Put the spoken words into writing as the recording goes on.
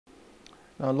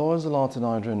Now, Lawyers Allowed, a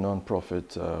Nigerian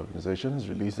non-profit organization, has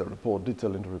released a report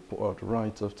detailing the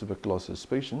rights of tuberculosis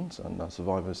patients and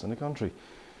survivors in the country.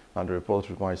 And the report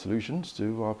provides solutions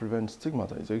to prevent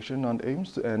stigmatization and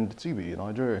aims to end TB in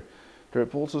Nigeria. The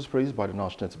report was praised by the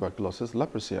National Tuberculosis,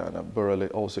 Leprosy and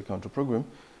Borreliosis Also Control Program,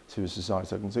 civil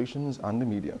society organizations and the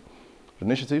media. The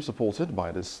initiative, supported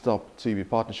by the Stop TB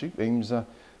Partnership, aims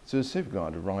to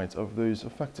safeguard the rights of those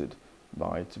affected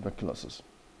by tuberculosis.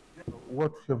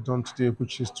 What we have done today,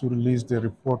 which is to release the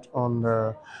report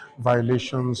on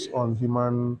violations on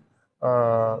human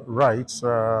rights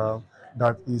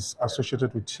that is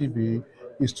associated with TB,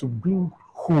 is to bring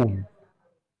home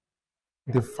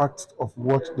the fact of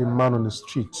what the man on the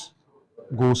street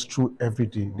goes through every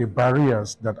day, the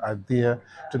barriers that are there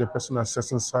to the person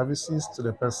accessing services, to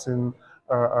the person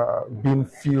being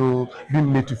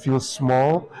made to feel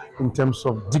small in terms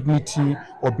of dignity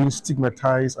or being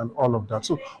stigmatized and all of that.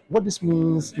 So what this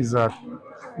means is that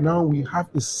now we have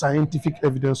a scientific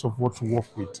evidence of what to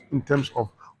work with in terms of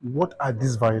what are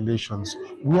these violations,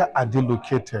 where are they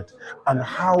located, and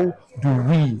how do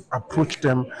we approach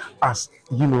them as,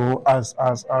 you know, as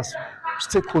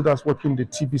stakeholders working in the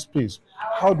TB space.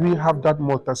 How do we have that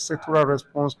multi-sectoral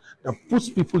response that puts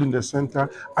people in the center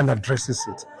and addresses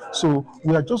it? So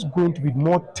we are just going to be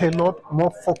more tailored,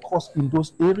 more focused in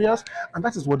those areas, and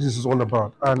that is what this is all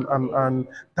about. And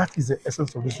that is the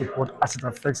essence of this report as it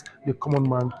affects the common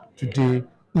man today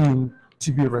in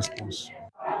TB response.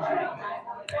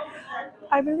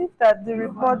 I believe that the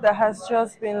report that has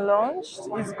just been launched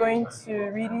is going to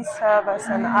really serve as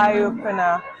an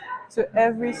eye-opener to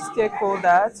every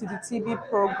stakeholder, to the TB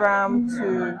program,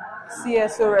 to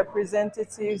CSO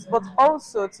representatives, but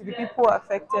also to the people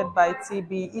affected by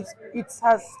TB. It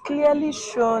has clearly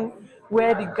shown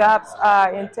where the gaps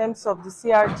are in terms of the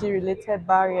CRG-related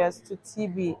barriers to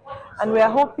TB. And we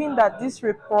are hoping that this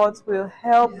report will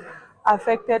help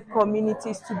affected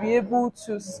communities to be able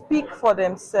to speak for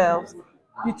themselves.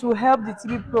 It will help the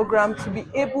TB program to be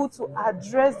able to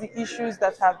address the issues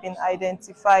that have been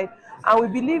identified. And we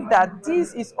believe that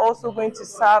this is also going to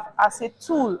serve as a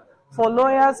tool for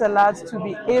Lawyers Allowed to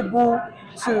be able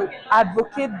to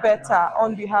advocate better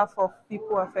on behalf of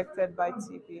people affected by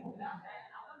TB.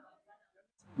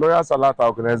 Lawyers Allowed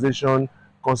organization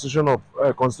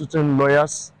constituting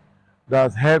lawyers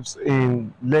that helps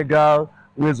in legal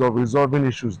ways of resolving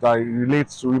issues that relate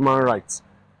to human rights,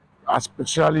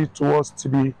 especially towards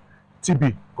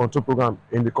TB control program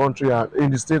in the country and in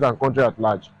the state and country at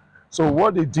large. So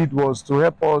what they did was to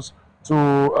help us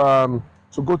to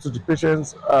go to the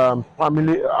patient's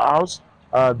family house,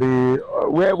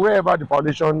 wherever the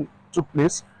foundation took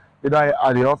place, either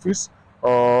at the office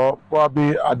or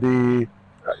probably at the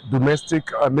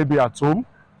domestic, maybe at home.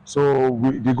 So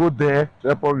they go there to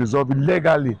help us resolve it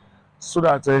legally, so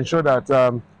that to ensure that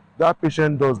that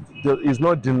patient is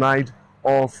not denied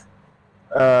of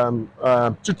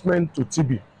treatment to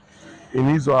TB in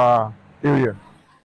his or her area.